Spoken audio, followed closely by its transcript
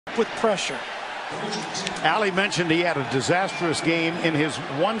with pressure. Ali mentioned he had a disastrous game in his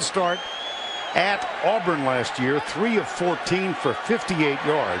one start at Auburn last year, 3 of 14 for 58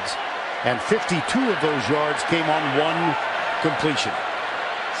 yards, and 52 of those yards came on one completion.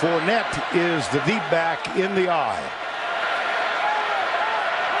 Fournette is the deep back in the eye.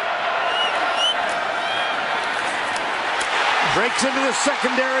 Breaks into the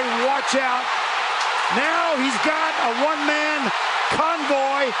secondary, watch out. Now he's got a one-man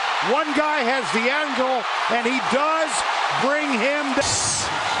convoy. One guy has the angle, and he does bring him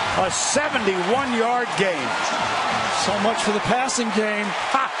a 71-yard gain. So much for the passing game.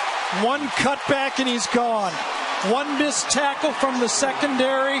 Ha! One cutback and he's gone. One missed tackle from the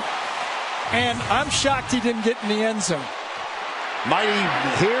secondary, and I'm shocked he didn't get in the end zone. Might he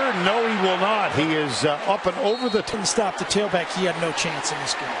here? No, he will not. He is up and over the. Couldn't stop the tailback. He had no chance in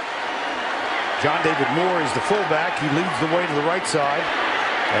this game. John David Moore is the fullback. He leads the way to the right side.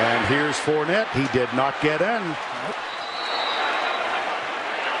 And here's Fournette. He did not get in.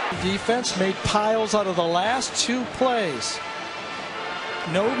 Defense made piles out of the last 2 plays.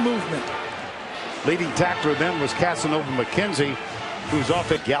 No movement. Leading tackler then was Casanova McKenzie, who's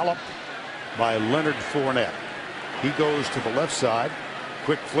off at Gallup by Leonard Fournette. He goes to the left side.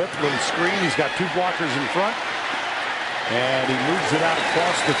 Quick flip, little screen. He's got 2 blockers in front. And he moves it out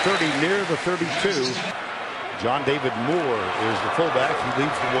across the 30 near the 32. John David Moore is the fullback. He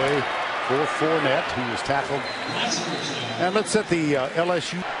leads the way for Fournette, who was tackled. And let's set the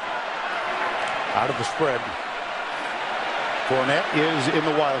LSU out of the spread. Fournette is in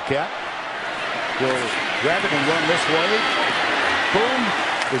the Wildcat. Will grab it and run this way. Boom.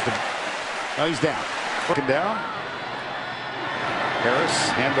 Now he's down. Looking down. Harris,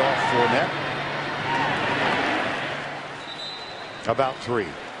 handoff Fournette. About 3.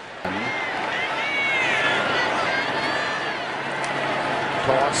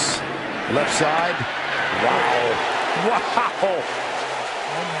 Toss. Left side. Wow. Wow. Oh,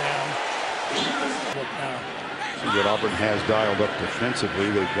 man. See what Auburn has dialed up defensively.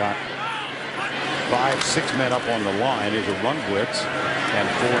 They've got 5, 6 men up on the line. There's a run blitz. And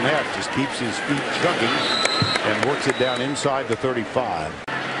Fournette just keeps his feet chugging and works it down inside the 35.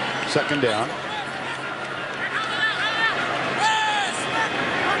 Second down.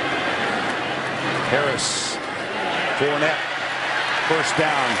 Harris, Fournette, first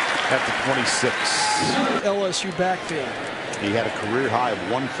down at the 26. LSU backfield. He had a career high of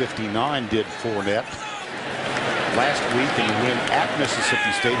 159, did Fournette. Last week in the win at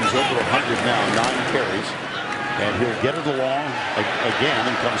Mississippi State, he's over 100 now, 9 carries. And he'll get it along again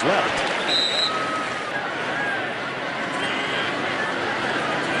and comes left.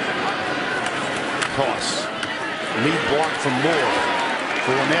 Toss. Lead block from Moore.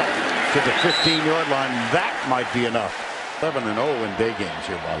 Fournette to the 15-yard line. That might be enough. 11-0 in day games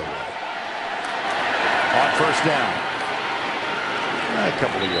here, by the way. On first down. A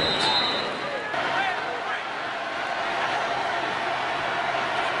couple of yards.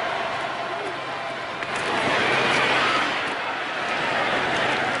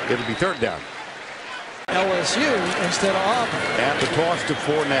 It'll be third down. LSU instead of Auburn. And the toss to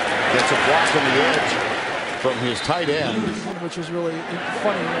Fournette. Gets a block on the edge from his tight end. Which was really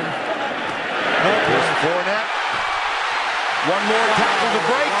funny. Here's Fournette. One more tackle to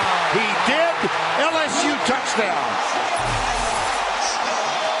break. Wow. He did. LSU touchdown.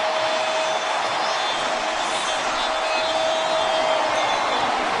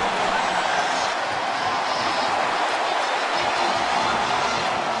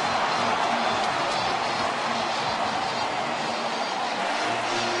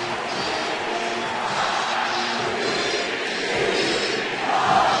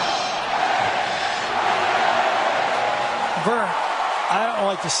 Vern, I don't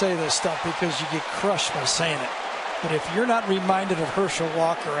like to say this stuff because you get crushed by saying it. But if you're not reminded of Herschel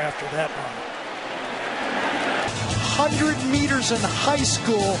Walker after that run, 100 meters in high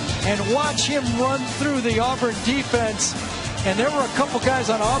school and watch him run through the Auburn defense, and there were a couple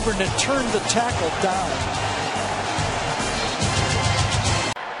guys on Auburn that turned the tackle down.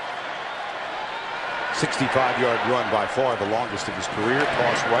 A 65-yard run, by far the longest of his career.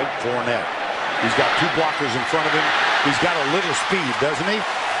 Toss right, Fournette. He's got 2 blockers in front of him. He's got a little speed, doesn't he?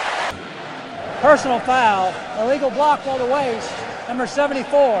 Personal foul, illegal block while the waist, number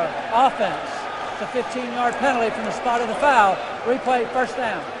 74, offense. It's a 15-yard penalty from the spot of the foul. Replay, first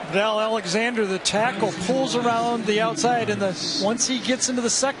down. Val Alexander, the tackle, pulls around the outside, and once he gets into the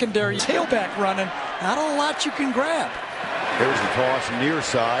secondary, tailback running, not a lot you can grab. There's the toss near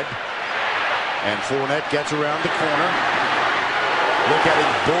side, and Fournette gets around the corner. Look at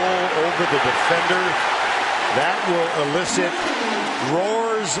him bull over the defender. That will elicit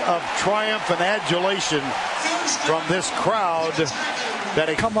roars roars of triumph and adulation from this crowd that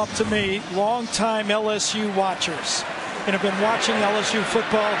had come up to me, longtime LSU watchers, and have been watching LSU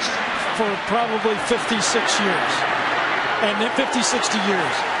football for probably 56 years, and 50, 60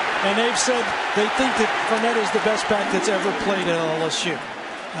 years. And they've said they think that Fournette is the best back that's ever played at LSU.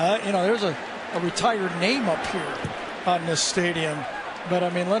 You know, there's a retired name up here on this stadium. But,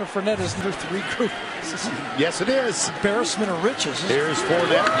 I mean, Leonard Fournette is number 3 recruit. Yes, it is. Embarrassment of riches. Here's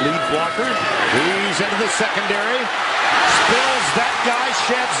Fournette, lead blocker. He's into the secondary. Spills that guy,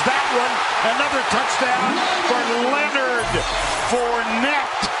 sheds that one. Another touchdown for Leonard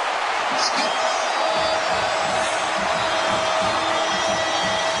Fournette.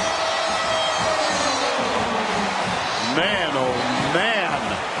 Man, oh man.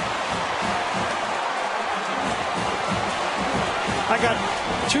 I got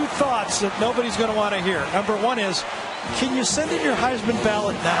 2 thoughts that nobody's going to want to hear. Number 1 is, can you send in your Heisman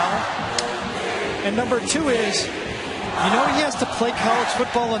ballot now? And number 2 is, you know he has to play college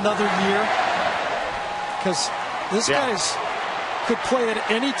football another year? Because this guy's could play at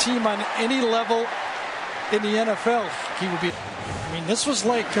any team on any level in the NFL. He would be. I mean, this was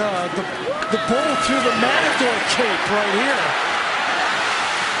like the bull through the matador cape right here.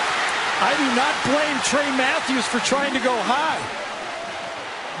 I do not blame Trey Matthews for trying to go high.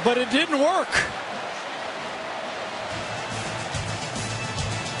 But it didn't work.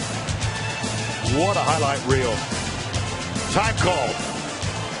 What a highlight reel. Time call.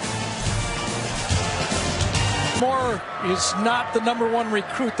 Moore is not the number 1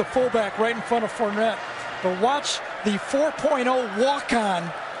 recruit, the fullback right in front of Fournette. But watch the 4.0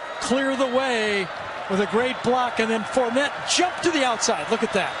 walk-on clear the way with a great block, and then Fournette jumped to the outside. Look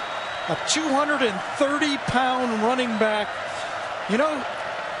at that. A 230-pound running back. You know,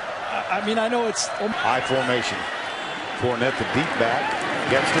 I mean, I know it's high formation. Fournette, the deep back,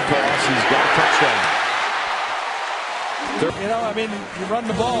 gets the toss. He's got a touchdown. You know, I mean, you run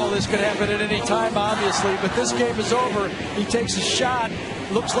the ball, this could happen at any time, obviously, but this game is over. He takes a shot.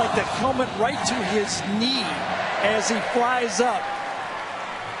 Looks like the helmet right to his knee as he flies up.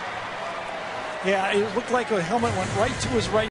 Yeah, it looked like a helmet went right to his right